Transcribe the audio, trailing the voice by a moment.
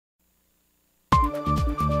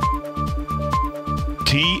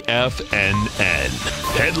TFNN.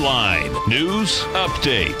 Headline News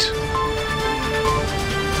Update.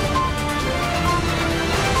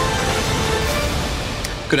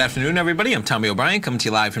 Good afternoon, everybody. I'm Tommy O'Brien, coming to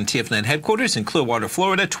you live from TFNN headquarters in Clearwater,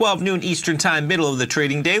 Florida. 12 noon Eastern Time, middle of the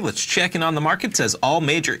trading day. Let's check in on the markets as all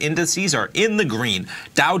major indices are in the green.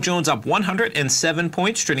 Dow Jones up 107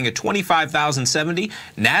 points, trading at 25,070.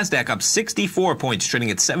 NASDAQ up 64 points,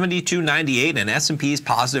 trading at 7298. And S&P is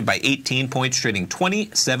positive by 18 points, trading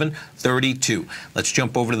 2732. Let's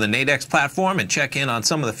jump over to the Nadex platform and check in on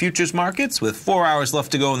some of the futures markets with 4 hours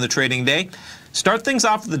left to go in the trading day. Start things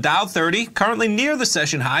off with the Dow 30, currently near the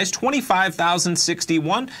session highs,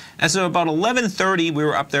 25,061. As of about 11:30, we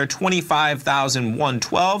were up there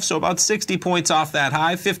 25,112, so about 60 points off that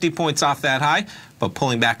high, 50 points off that high, but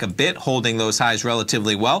pulling back a bit, holding those highs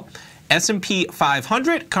relatively well. S&P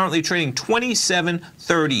 500 currently trading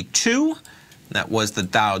 2732. That was the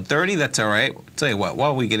Dow 30. That's all right. I'll tell you what,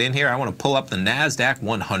 while we get in here, I want to pull up the NASDAQ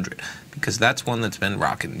 100 because that's one that's been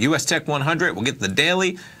rocking. US Tech 100, we'll get the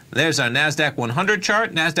daily. There's our NASDAQ 100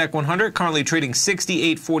 chart. NASDAQ 100 currently trading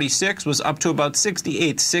 68.46, was up to about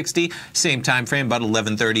 68.60. Same time frame, about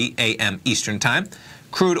 11:30 a.m. Eastern Time.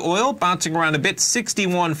 Crude oil bouncing around a bit,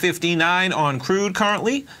 61.59 on crude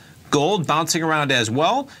currently. Gold bouncing around as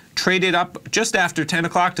well. Traded up just after 10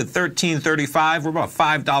 o'clock to 13.35. We're about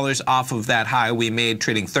 $5 off of that high we made,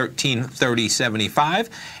 trading 13.3075.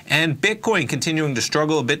 And Bitcoin continuing to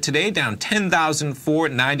struggle a bit today, down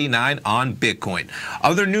 10,499 on Bitcoin.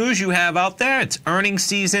 Other news you have out there, it's earnings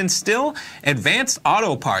season still. Advanced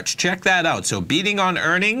Auto Parts, check that out. So beating on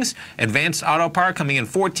earnings, Advanced Auto Part coming in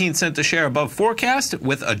 14 cents a share above forecast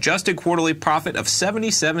with adjusted quarterly profit of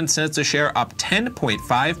 77 cents a share, up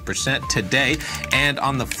 10.5% today. And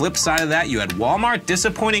on the flip side of that, you had Walmart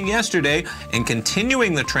disappointing yesterday and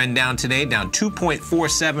continuing the trend down today, down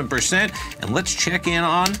 2.47%. And let's check in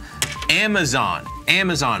on Amazon.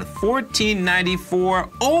 Amazon, $14.94,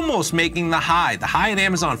 almost making the high. The high in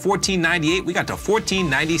Amazon, $14.98. We got to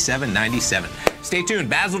 $14.97.97. Stay tuned.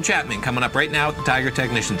 Basil Chapman coming up right now at the Tiger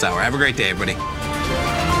Technicians Hour. Have a great day, everybody.